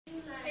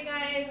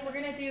guys, we're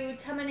gonna do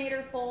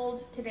Tumminator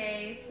fold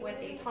today with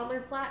a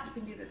toddler flat. You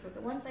can do this with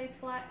a one size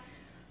flat.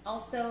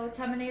 Also,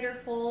 Tumminator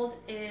fold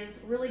is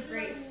really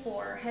great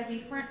for heavy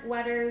front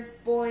wetters,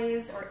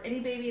 boys, or any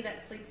baby that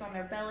sleeps on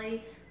their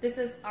belly. This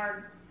is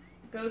our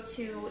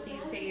go-to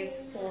these days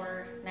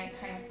for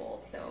nighttime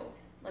fold, so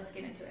let's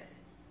get into it.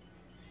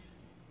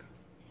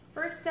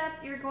 First step,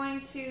 you're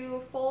going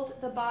to fold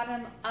the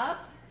bottom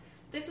up.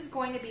 This is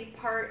going to be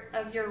part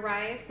of your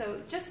rise,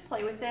 so just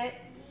play with it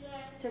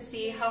to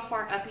see how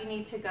far up you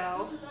need to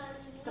go.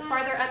 The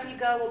farther up you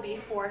go will be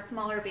for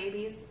smaller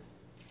babies.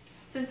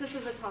 Since this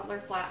is a toddler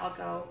flat, I'll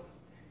go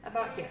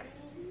about here.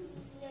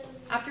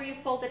 After you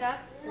fold it up,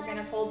 you're going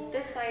to fold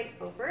this side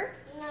over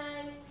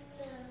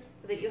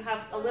so that you have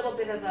a little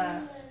bit of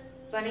a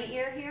bunny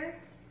ear here.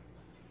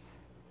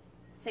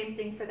 Same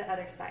thing for the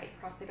other side.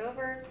 Cross it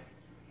over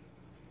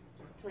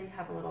until you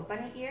have a little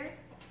bunny ear.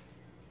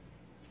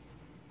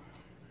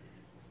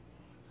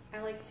 I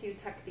like to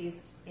tuck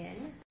these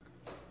in.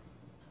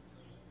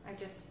 I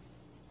just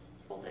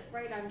fold it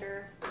right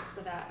under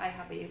so that I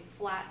have a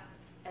flat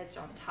edge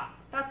on top.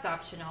 That's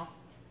optional.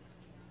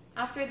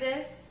 After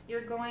this,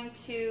 you're going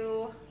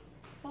to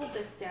fold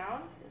this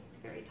down, this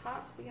very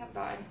top, so you have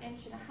about 1.5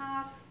 inches.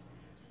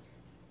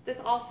 This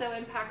also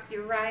impacts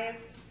your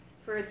rise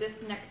for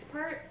this next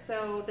part.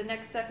 So the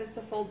next step is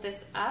to fold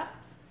this up.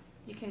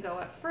 You can go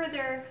up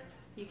further,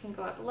 you can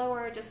go up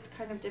lower, just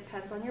kind of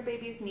depends on your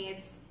baby's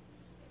needs.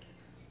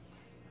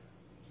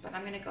 But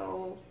I'm gonna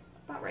go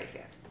about right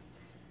here.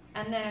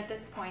 And then at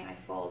this point, I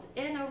fold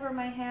in over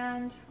my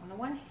hand on the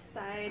one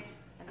side,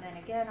 and then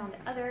again on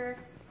the other,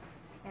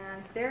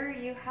 and there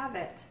you have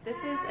it. This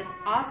is an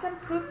awesome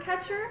poop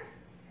catcher.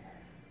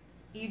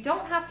 You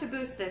don't have to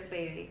boost this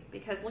baby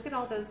because look at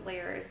all those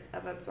layers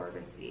of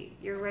absorbency.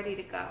 You're ready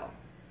to go.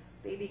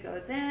 Baby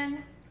goes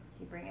in,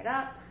 you bring it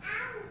up,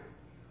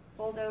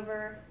 fold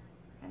over,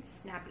 and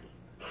snappy.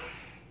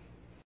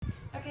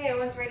 Okay,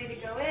 everyone's ready to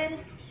go in.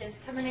 His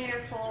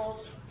Tumminator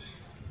fold.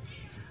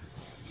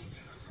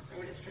 So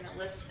we're just gonna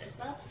lift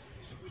this up.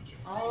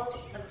 All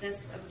of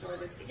this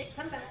absorbency. Hey,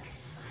 come back.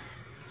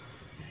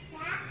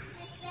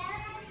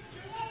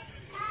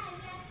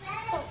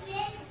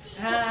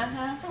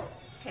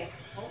 Okay,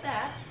 hold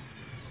that.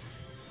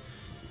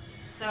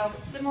 So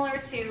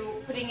similar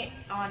to putting it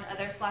on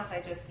other flats,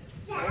 I just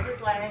hold his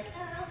leg.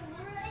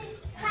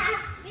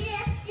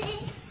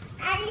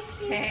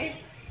 Okay.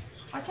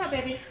 Watch out,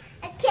 baby.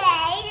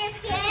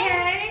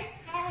 Okay.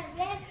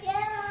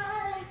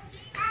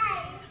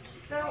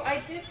 So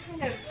I did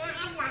kind of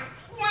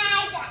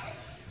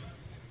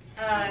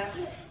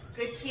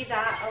good key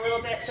that a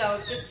little bit.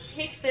 So just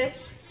take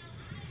this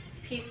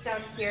piece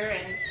down here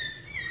and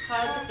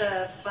hug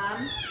the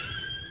bum,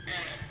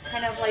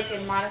 kind of like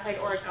in modified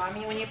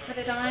origami when you put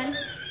it on,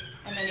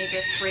 and then you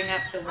just bring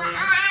up the wing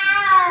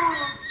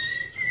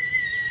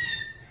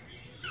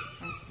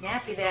and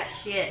snappy that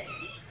shit.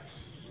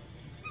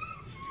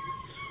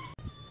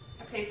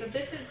 Okay, so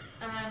this is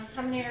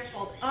Tumminator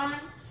fold on,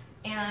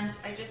 and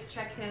I just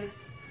check his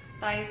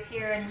thighs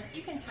here, and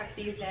you can tuck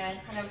these in,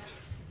 kind of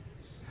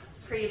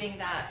creating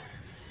that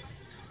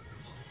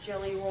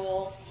jelly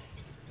roll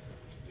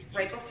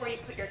right before you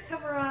put your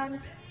cover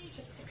on,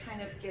 just to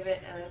kind of give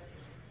it a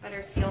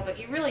better seal. But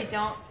you really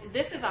don't,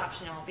 this is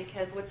optional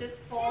because with this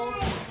fold,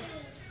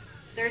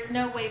 there's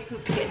no way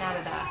poop's getting out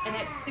of that. And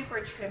it's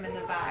super trim in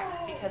the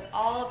back because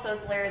all of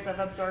those layers of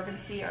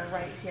absorbency are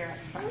right here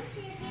at front.